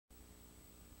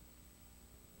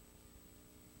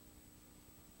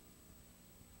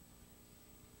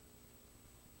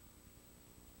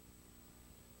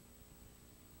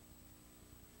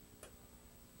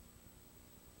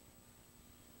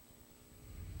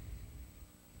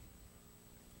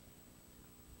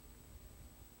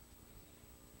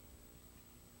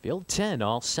Field 10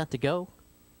 all set to go.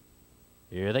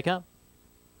 Here they come.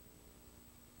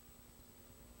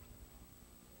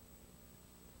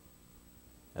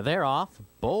 They're off.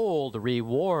 Bold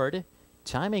Reward,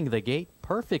 timing the gate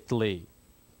perfectly.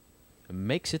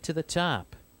 Makes it to the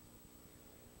top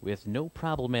with no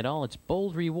problem at all. It's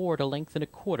Bold Reward, a length and a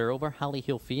quarter over Holly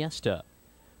Hill Fiesta.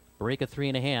 Break of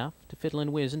 3.5 to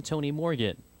Fiddlin' Whiz and Tony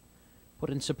Morgan. Put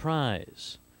in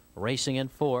Surprise. Racing in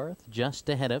fourth, just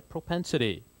ahead of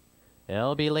Propensity.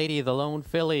 LB Lady, the lone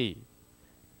filly,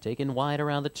 taken wide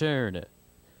around the turn.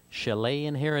 Chalet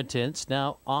Inheritance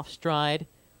now off stride.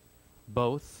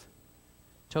 Both.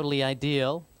 Totally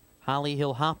Ideal, Holly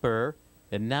Hill Hopper,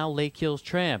 and now Lake Hills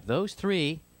Tramp. Those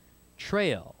three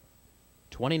trail.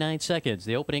 29 seconds,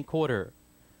 the opening quarter.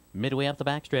 Midway up the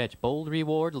backstretch, Bold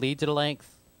Reward leads at a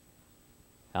length.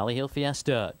 Holly Hill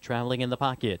Fiesta traveling in the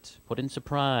pocket. Put in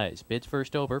Surprise. Bids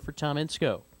first over for Tom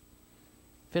Insco.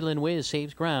 Fiddlin' Whiz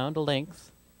saves ground a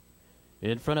length.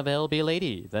 In front of LB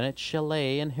Lady. Then it's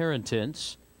Chalet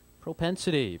Inheritance.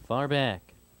 Propensity far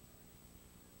back.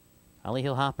 Holly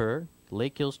Hill Hopper,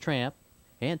 Lake Hills Tramp,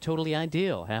 and Totally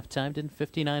Ideal. Half-timed in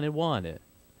 59-1.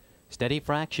 Steady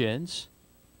Fractions.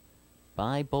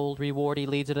 By Bold Reward, he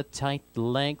leads at a tight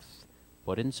length.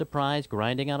 Put in Surprise,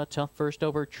 grinding out a tough first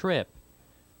over trip.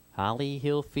 Holly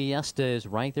Hill Fiesta is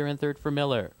right there in third for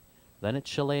Miller. Then it's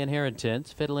Chalet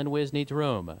Inheritance. Fiddlin' Whiz needs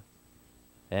room.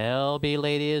 LB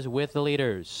Lady is with the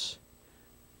leaders.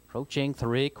 Approaching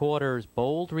 3/4.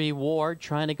 Bold Reward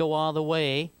trying to go all the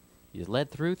way. He's led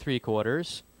through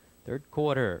 3/4. Third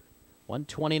quarter,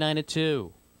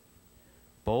 129-2.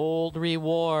 Bold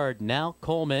Reward. Now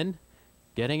Coleman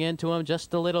getting into him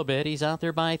just a little bit. He's out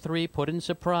there by 3. Put in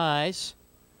Surprise.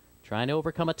 Trying to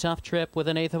overcome a tough trip with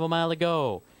 1/8 of a mile to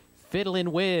go.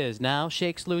 Fiddlin' Whiz now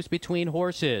shakes loose between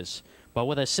horses. But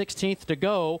with a 16th to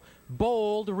go,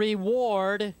 Bold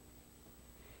Reward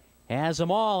has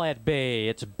them all at bay.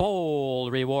 It's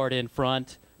Bold Reward in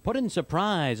front. Put in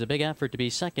Surprise, a big effort to be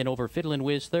second over Fiddlin'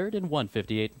 Whiz third in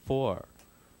 158-4.